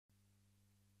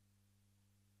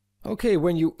Okay,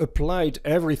 when you applied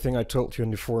everything I told you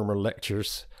in the former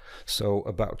lectures, so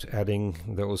about adding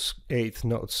those 8th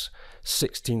notes,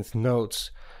 16th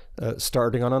notes,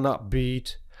 starting on an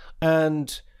upbeat,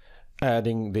 and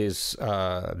adding these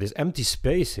empty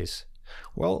spaces,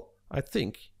 well, I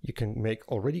think you can make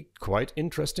already quite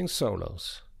interesting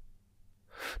solos.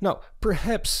 Now,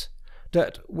 perhaps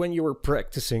that when you were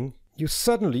practicing, you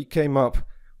suddenly came up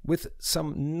with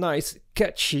some nice,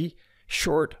 catchy,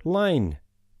 short line.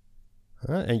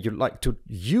 And you'd like to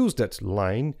use that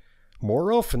line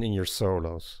more often in your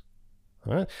solos.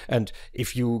 And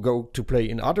if you go to play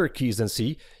in other keys than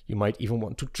C, you might even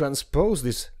want to transpose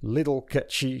this little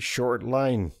catchy short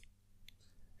line.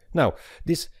 Now,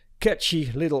 this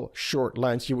catchy little short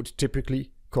lines, you would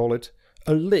typically call it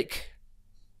a lick.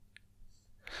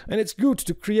 And it's good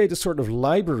to create a sort of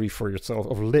library for yourself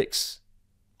of licks.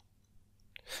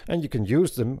 And you can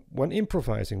use them when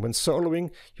improvising. When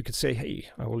soloing, you could say, hey,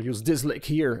 I will use this lick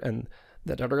here and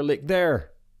that other lick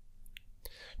there.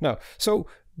 Now, so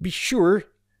be sure,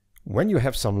 when you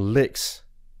have some licks,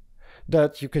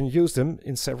 that you can use them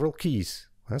in several keys,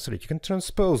 so that you can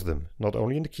transpose them, not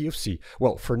only in the key of C.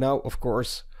 Well, for now, of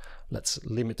course, let's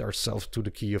limit ourselves to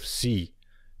the key of C,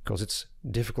 because it's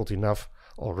difficult enough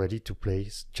already to play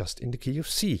just in the key of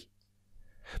C.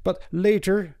 But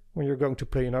later, when you're going to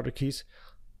play in other keys,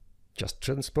 just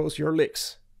transpose your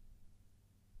licks.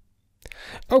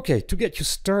 Okay, to get you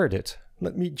started,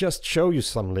 let me just show you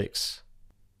some licks.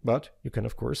 But you can,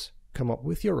 of course, come up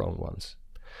with your own ones.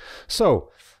 So,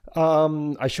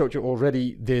 I showed you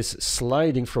already this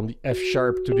sliding from the F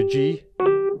sharp to the G.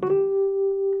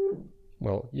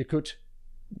 Well, you could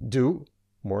do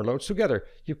more notes together.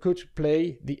 You could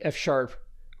play the F sharp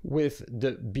with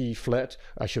the B flat.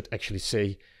 I should actually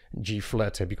say G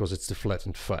flat because it's the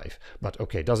flattened 5, but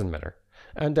okay, doesn't matter.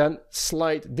 And then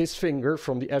slide this finger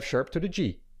from the F sharp to the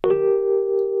G.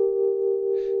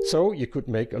 So you could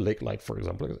make a lick like, for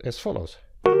example, as follows.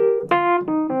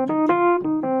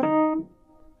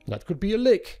 That could be a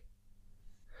lick.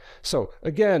 So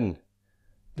again,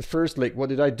 the first lick, what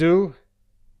did I do?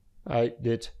 I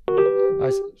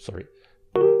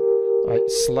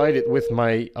slide it with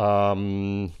my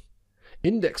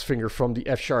index finger from the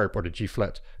F sharp or the G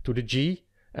flat to the G,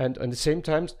 and in the same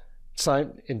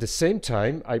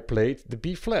time I played the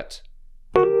B flat.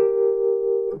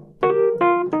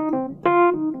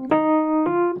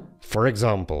 For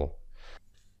example.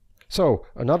 So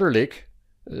another lick,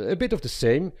 a bit of the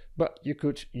same, but you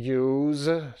could use,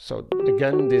 so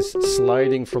again this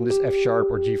sliding from this F sharp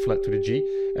or G flat to the G,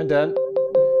 and then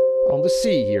on the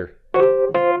C here.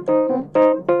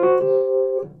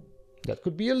 That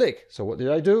could be a lick. So what did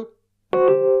I do?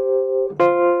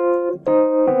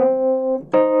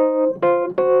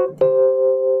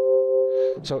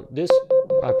 So this,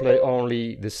 I play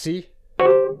only the C.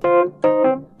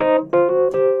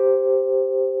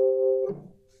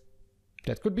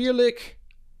 That could be a lick.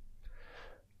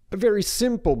 A very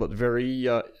simple but very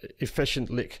efficient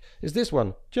lick is this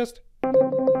one. Just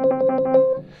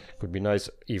could be nice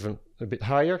even a bit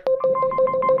higher.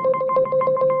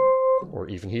 Or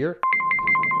even here.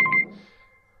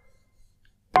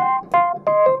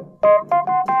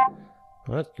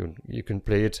 You can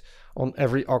play it on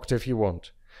every octave you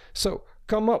want. So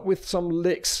come up with some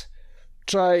licks.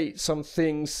 Try some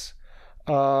things.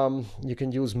 You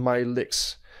can use my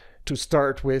licks to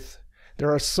start with.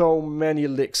 There are so many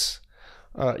licks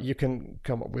you can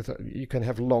come up with. You can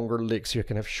have longer licks, you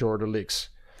can have shorter licks.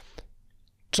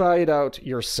 Try it out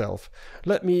yourself.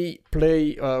 Let me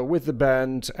play with the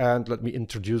band and let me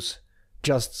introduce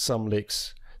just some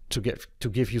licks to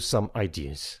give you some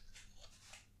ideas.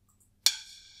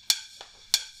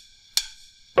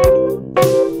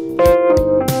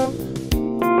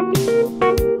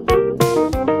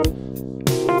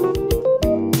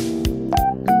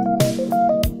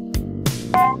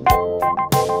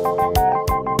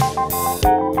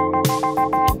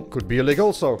 Could be a lick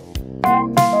also.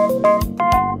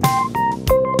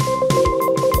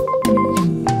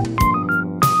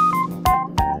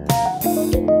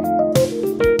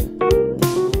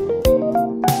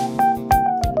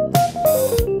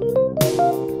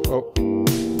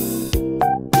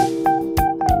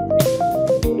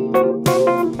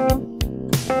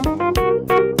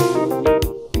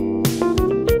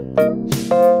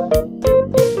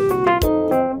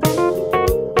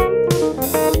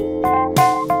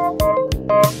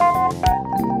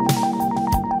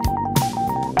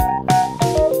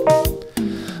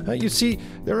 You see,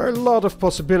 there are a lot of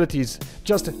possibilities.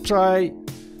 Just try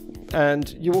and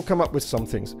you will come up with some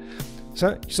things.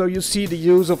 So you see the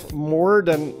use of more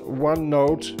than one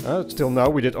note. Till now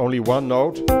we did only one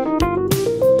note.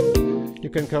 You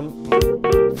can come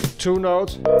 2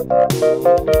 notes.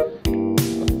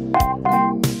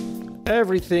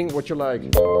 Everything what you like.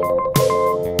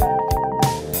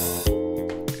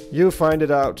 You find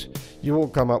it out. You will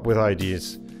come up with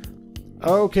ideas.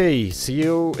 Okay, see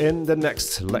you in the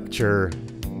next lecture.